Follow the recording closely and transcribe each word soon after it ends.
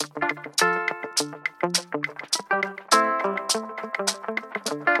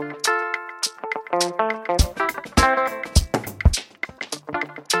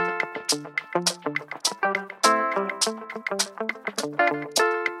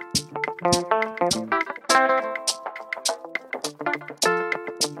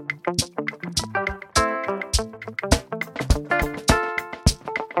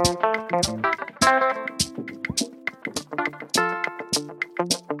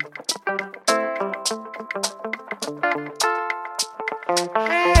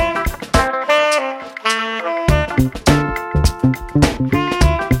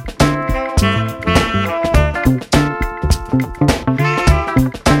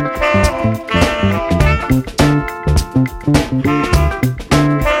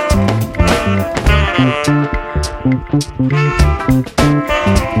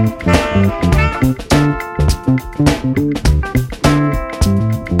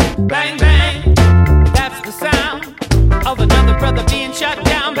Bang, bang, that's the sound of another brother being shot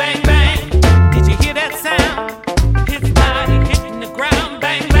down. Bang, bang, did you hear that sound? His body hitting the ground.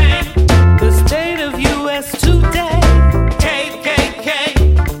 Bang, bang, the state of U.S. today. KKK,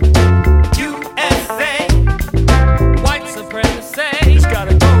 USA, white supremacy. It's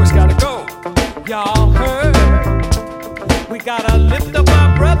gotta go. Y'all heard? We gotta lift up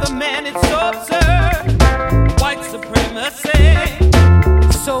our brother, man, it's so absurd. White supremacy,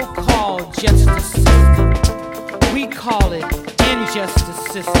 so-called justice system. We call it injustice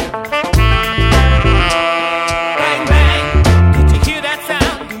system. Bang, bang, did you hear that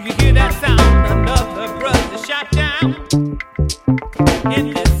sound? Do you hear that sound? Another brother shot down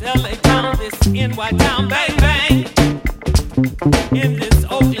in this LA town, this NY town. Bang, bang, in this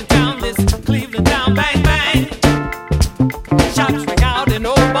Oakland town, this Cleveland town. Bang, bang, shots ring out in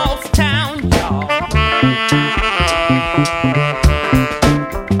Old Balls town, y'all.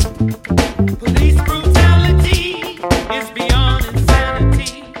 Police brutality is beyond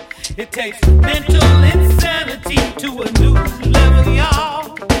insanity. It takes mental insanity to a new level,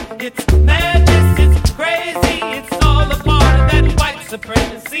 y'all. It's madness, it's crazy, it's all a part of that white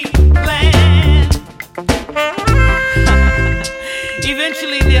supremacy plan.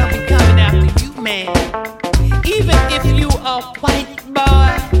 Eventually they'll be coming after you, man. Even if you a white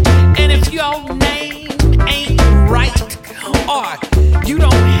boy, and if your name ain't right, or you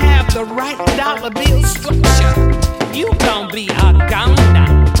don't have the right dollar bill structure, you gon' be a goner.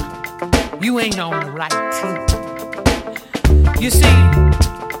 You ain't on the right team. You see,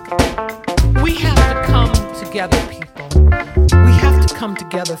 we have to come together, people. We have to come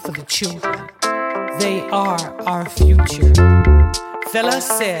together for the children. They are our future. Fella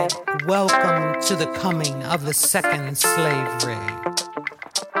said, welcome to the coming of the second slavery.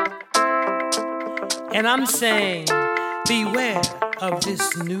 And I'm saying, beware of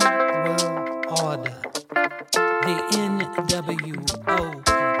this new world order. The NWO people.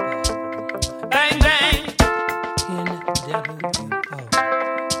 Bang, bang. NWO.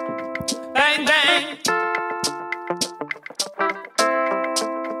 Bang, bang.